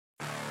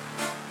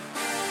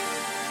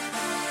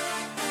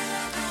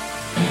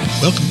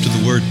Welcome to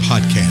the Word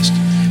Podcast.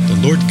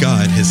 The Lord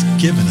God has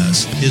given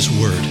us His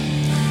Word.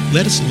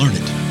 Let us learn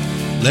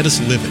it. Let us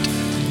live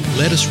it.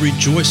 Let us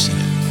rejoice in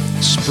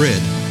it.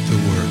 Spread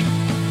the Word.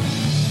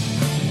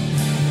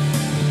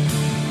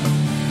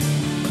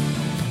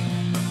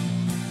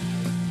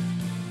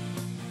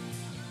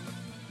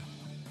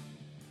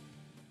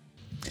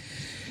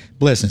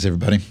 Blessings,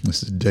 everybody.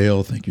 This is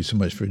Dale. Thank you so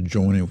much for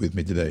joining with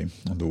me today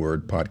on the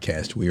Word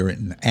Podcast. We are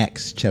in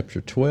Acts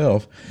chapter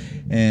 12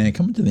 and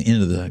coming to the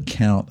end of the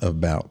account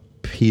about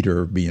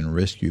Peter being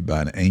rescued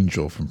by an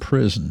angel from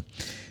prison.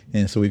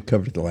 And so we've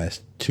covered the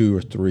last 2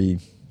 or 3,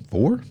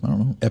 4,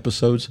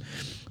 episodes.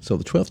 So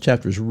the 12th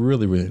chapter is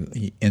really,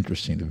 really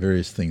interesting, the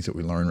various things that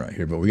we learn right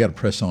here, but we got to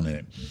press on in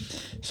it.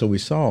 So we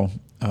saw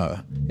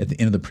at the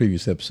end of the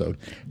previous episode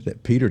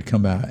that Peter had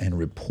come out and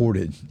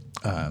reported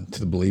to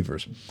the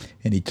believers.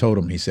 And he told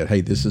them, he said, hey,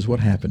 this is what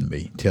happened to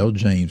me. Tell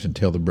James and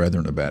tell the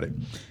brethren about it.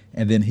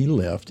 And then he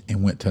left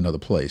and went to another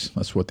place.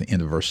 That's what the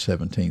end of verse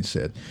 17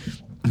 said.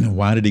 And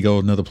why did he go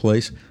to another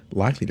place?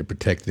 Likely to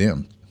protect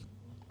them.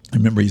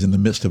 Remember, he's in the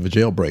midst of a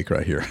jailbreak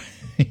right here.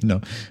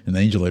 An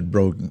angel had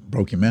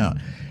broke him out.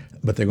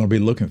 But they're going to be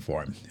looking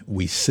for him.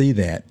 We see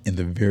that in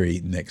the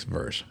very next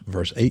verse.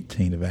 Verse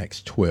 18 of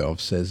Acts 12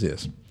 says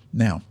this.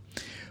 Now,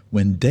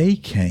 when day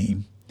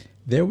came,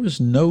 there was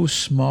no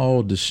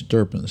small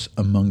disturbance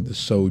among the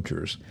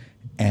soldiers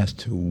as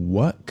to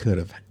what could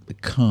have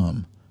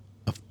become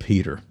of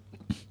Peter.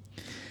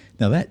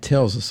 Now that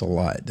tells us a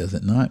lot, does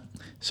it not?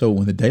 So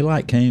when the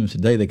daylight came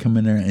today, they come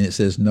in there and it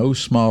says no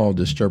small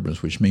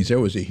disturbance, which means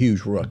there was a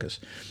huge ruckus.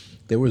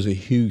 There was a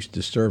huge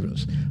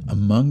disturbance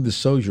among the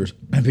soldiers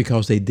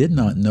because they did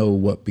not know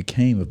what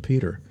became of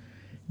Peter.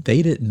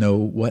 They didn't know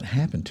what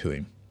happened to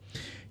him.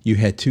 You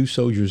had 2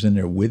 soldiers in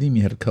there with him.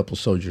 You had a couple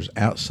soldiers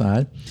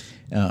outside.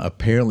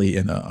 Apparently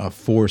in a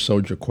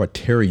 4-soldier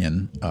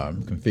quaternion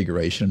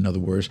configuration. In other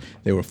words,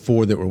 there were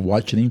 4 that were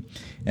watching him,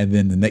 and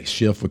then the next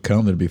shift would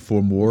come, there'd be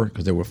 4 more,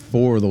 because there were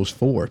 4 of those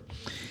 4.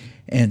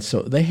 And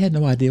so they had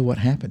no idea what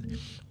happened.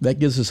 That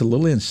gives us a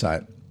little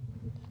insight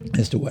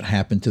as to what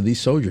happened to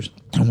these soldiers.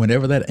 And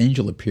whenever that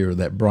angel appeared,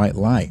 that bright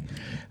light,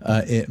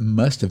 it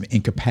must have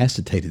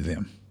incapacitated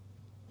them.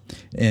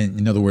 And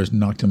in other words,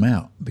 knocked them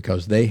out,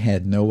 because they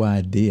had no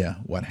idea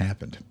what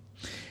happened.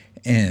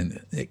 And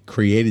it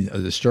created a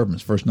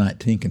disturbance. Verse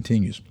 19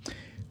 continues.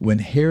 When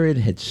Herod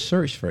had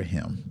searched for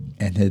him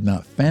and had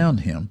not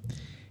found him,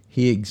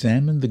 he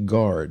examined the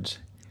guards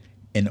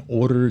and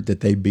ordered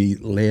that they be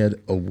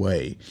led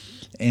away.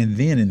 And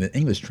then in the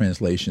English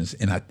translations,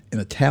 in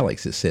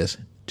italics, it says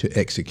to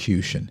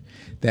execution.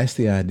 That's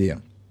the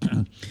idea,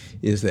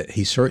 is that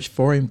he searched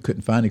for him,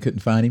 couldn't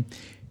find him.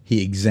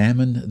 He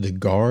examined the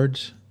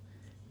guards.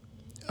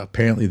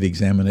 Apparently the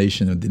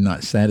examination did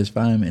not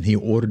satisfy him, and he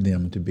ordered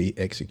them to be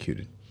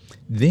executed.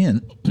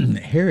 Then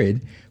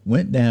Herod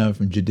went down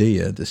from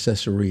Judea to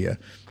Caesarea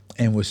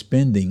and was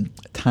spending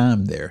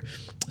time there.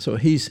 So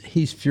he's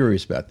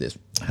furious about this.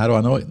 How do I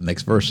know it? The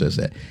next verse says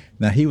that.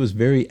 Now he was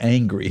very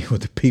angry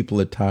with the people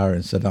of Tyre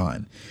and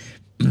Sidon.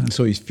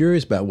 So he's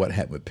furious about what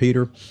happened with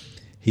Peter.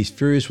 He's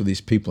furious with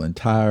these people in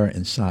Tyre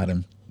and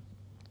Sidon.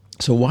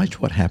 So watch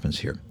what happens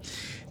here.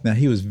 Now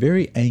he was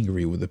very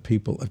angry with the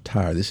people of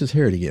Tyre. This is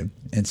Herod again,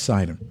 and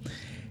Sidon.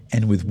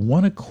 And with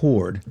one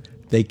accord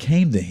they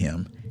came to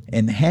him,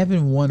 and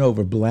having won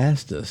over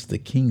Blastus, the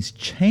king's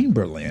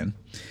chamberlain,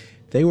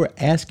 they were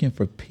asking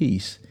for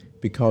peace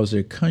because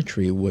their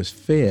country was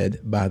fed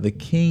by the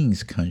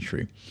king's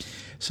country.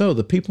 So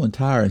the people in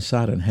Tyre and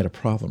Sidon had a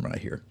problem right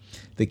here.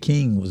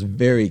 King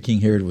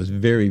Herod was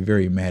very,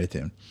 very mad at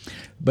them.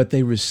 But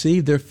they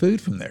received their food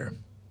from there.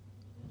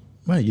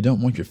 Well, you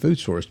don't want your food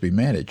source to be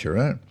mad at you,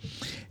 right?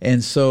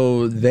 And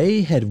so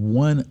they had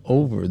won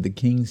over the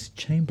king's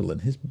chamberlain,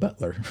 his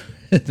butler.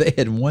 They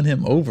had won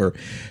him over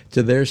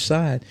to their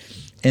side,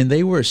 and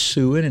they were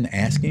suing and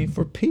asking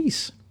for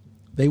peace.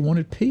 They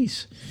wanted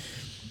peace.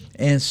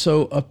 And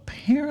so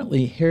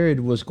apparently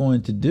Herod was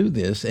going to do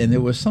this, and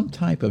there was some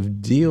type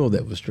of deal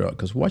that was struck,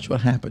 because watch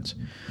what happens.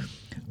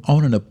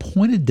 On an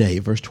appointed day,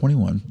 verse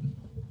 21,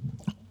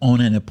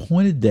 on an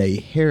appointed day,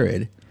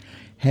 Herod,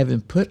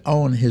 having put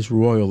on his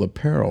royal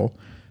apparel,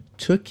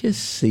 took his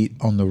seat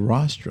on the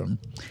rostrum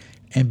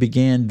and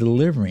began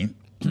delivering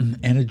an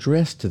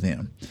address to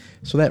them.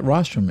 So that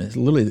rostrum is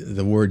literally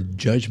the word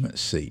judgment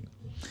seat.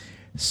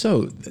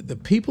 So the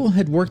people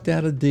had worked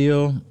out a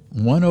deal,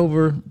 won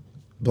over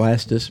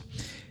Blastus.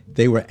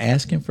 They were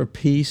asking for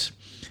peace.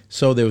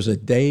 So there was a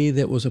day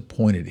that was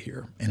appointed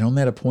here. And on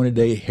that appointed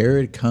day,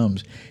 Herod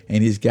comes,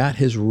 and he's got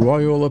his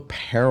royal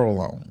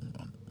apparel on.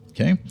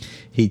 Okay?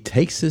 He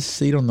takes his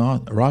seat on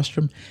the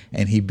rostrum,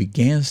 and he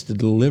begins to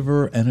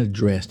deliver an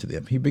address to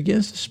them. He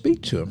begins to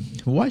speak to them.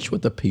 Watch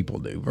what the people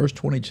do. Verse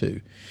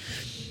 22.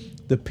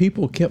 The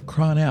people kept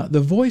crying out,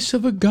 the voice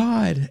of a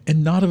God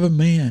and not of a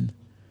man.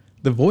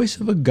 The voice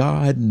of a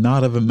God,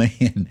 not of a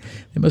man.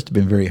 They must have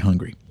been very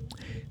hungry.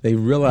 They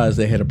realized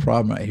they had a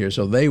problem right here,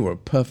 so they were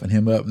puffing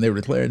him up, and they were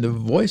declaring, the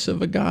voice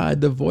of a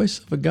God, the voice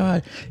of a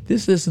God.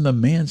 This isn't a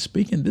man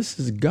speaking. This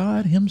is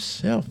God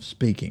himself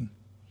speaking.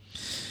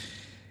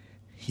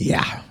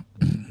 Yeah.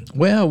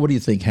 Well, what do you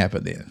think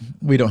happened then?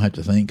 We don't have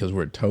to think because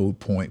we're told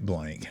point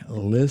blank.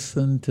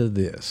 Listen to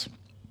this.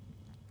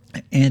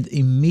 And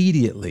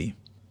immediately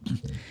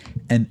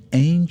an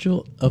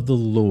angel of the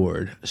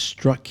Lord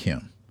struck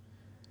him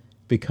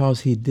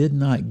because he did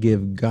not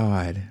give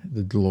God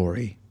the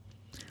glory,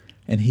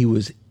 and he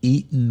was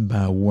eaten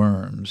by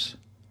worms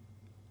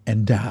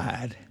and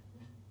died.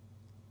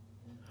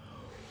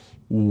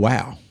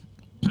 Wow.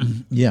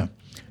 Yeah.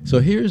 So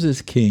here's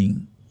this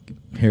king,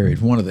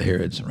 Herod, one of the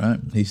Herods, right?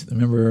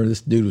 Remember,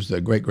 this dude was the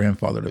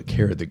great-grandfather of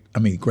Herod,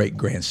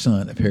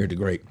 great-grandson of Herod the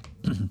Great.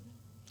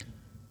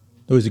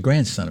 He was the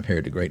grandson of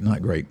Herod the Great,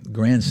 not great,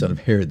 grandson of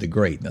Herod the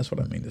Great. That's what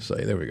I mean to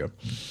say. There we go.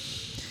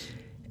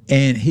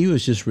 And he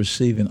was just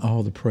receiving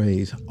all the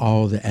praise,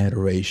 all the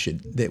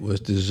adoration that was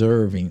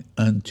deserving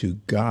unto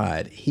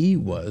God. He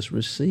was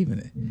receiving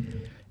it.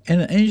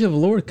 And an angel of the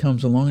Lord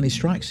comes along and he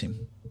strikes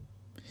him.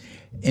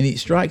 And he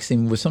strikes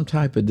him with some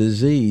type of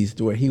disease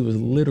to where he was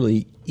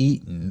literally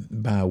eaten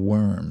by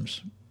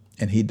worms.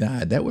 And he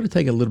died. That would have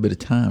taken a little bit of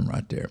time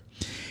right there.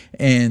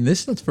 And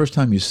this is not the first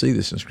time you see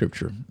this in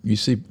Scripture. You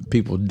see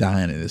people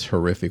dying in this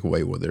horrific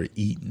way where they're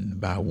eaten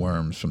by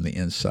worms from the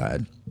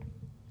inside.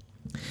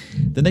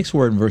 The next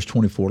word in verse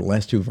 24, the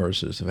last two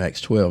verses of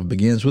Acts 12,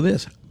 begins with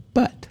this.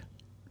 But,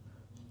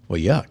 well,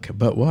 yuck,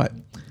 but what?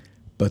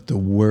 But the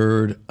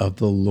word of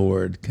the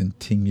Lord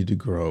continued to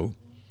grow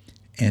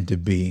and to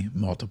be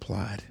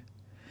multiplied.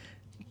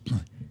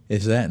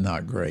 Is that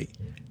not great?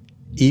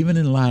 Even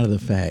in light of the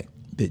fact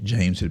that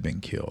James had been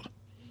killed,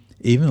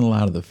 even in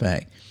light of the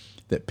fact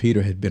that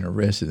Peter had been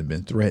arrested and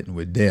been threatened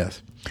with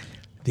death,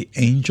 the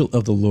angel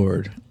of the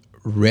Lord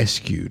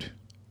rescued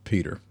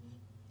Peter.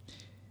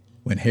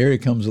 When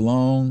Herod comes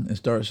along and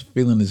starts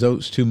feeling his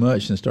oats too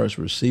much and starts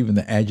receiving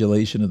the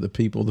adulation of the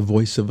people, the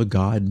voice of a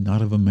God,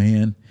 not of a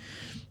man,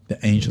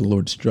 the angel of the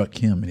Lord struck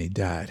him and he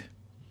died.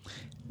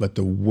 But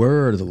the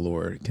word of the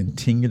Lord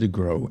continued to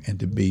grow and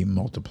to be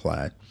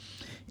multiplied.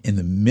 In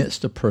the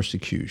midst of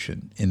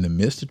persecution, in the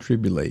midst of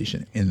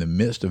tribulation, in the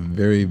midst of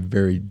very,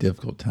 very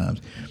difficult times,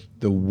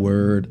 the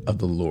word of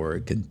the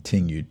Lord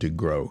continued to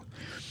grow.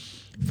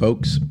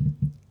 Folks,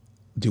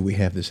 do we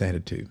have this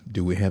attitude?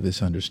 Do we have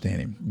this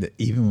understanding that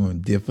even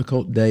when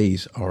difficult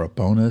days are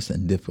upon us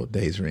and difficult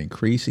days are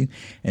increasing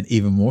and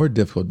even more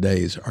difficult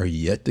days are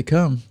yet to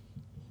come,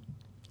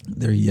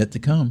 they're yet to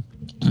come,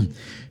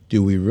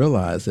 do we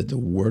realize that the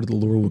word of the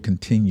Lord will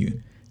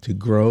continue to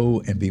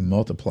grow and be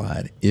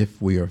multiplied if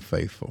we are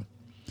faithful?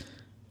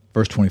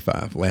 Verse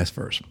 25, last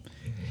verse.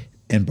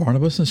 And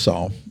Barnabas and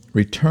Saul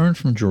returned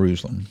from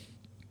Jerusalem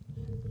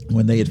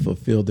when they had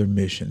fulfilled their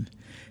mission,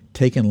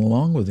 taking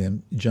along with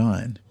them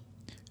John,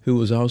 who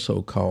was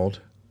also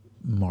called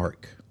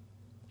Mark.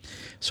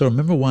 So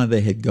remember why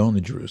they had gone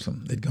to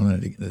Jerusalem. They'd gone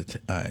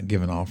to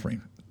give an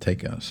offering,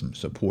 take some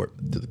support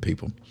to the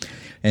people.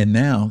 And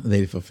now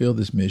they've fulfilled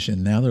this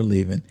mission. Now they're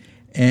leaving,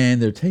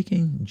 and they're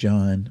taking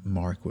John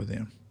Mark with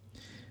them.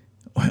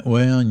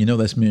 Well, you know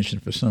that's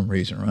mentioned for some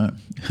reason, right?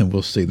 And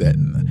we'll see that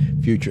in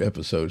the future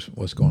episodes,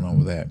 what's going on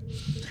with that.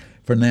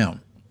 For now,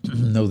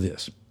 know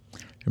this.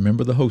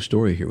 Remember the whole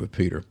story here with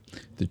Peter.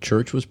 The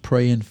church was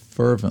praying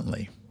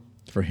fervently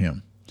for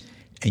him,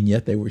 and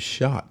yet they were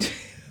shocked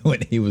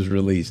when he was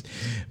released.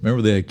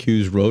 Remember they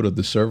accused Rhoda,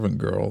 the servant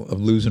girl, of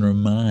losing her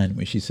mind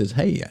when she says,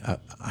 hey,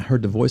 I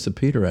heard the voice of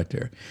Peter out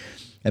there.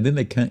 And then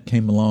they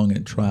came along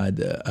and tried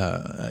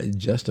to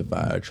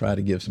justify or try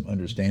to give some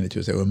understanding to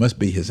us. That it must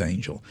be his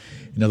angel.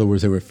 In other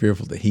words, they were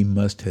fearful that he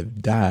must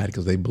have died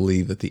because they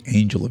believed that the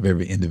angel of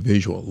every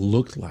individual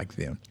looked like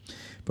them.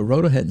 But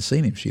Rhoda hadn't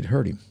seen him. She'd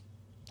heard him.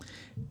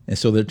 And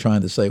so they're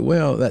trying to say,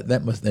 well,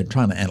 they're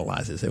trying to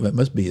analyze this. It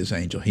must be his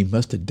angel. He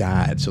must have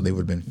died, so they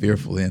would have been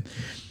fearful then.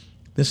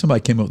 Then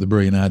somebody came up with a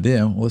brilliant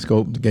idea. Well, let's go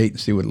open the gate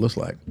and see what it looks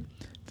like.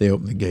 They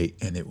opened the gate,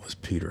 and it was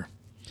Peter.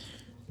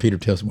 Peter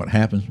tells them what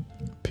happens.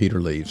 Peter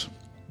leaves.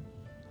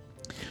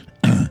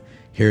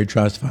 Herod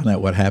tries to find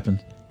out what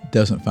happened.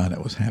 Doesn't find out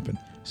what's happened.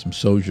 Some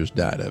soldiers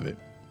died of it.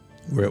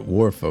 We're at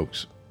war,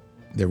 folks.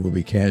 There will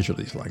be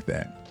casualties like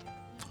that.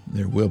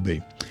 There will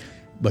be.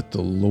 But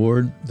the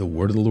word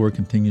of the Lord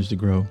continues to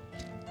grow,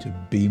 to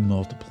be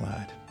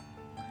multiplied.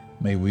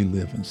 May we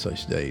live in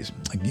such days.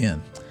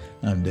 Again,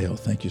 I'm Dale.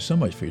 Thank you so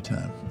much for your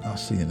time. I'll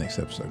see you next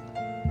episode.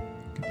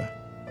 Goodbye.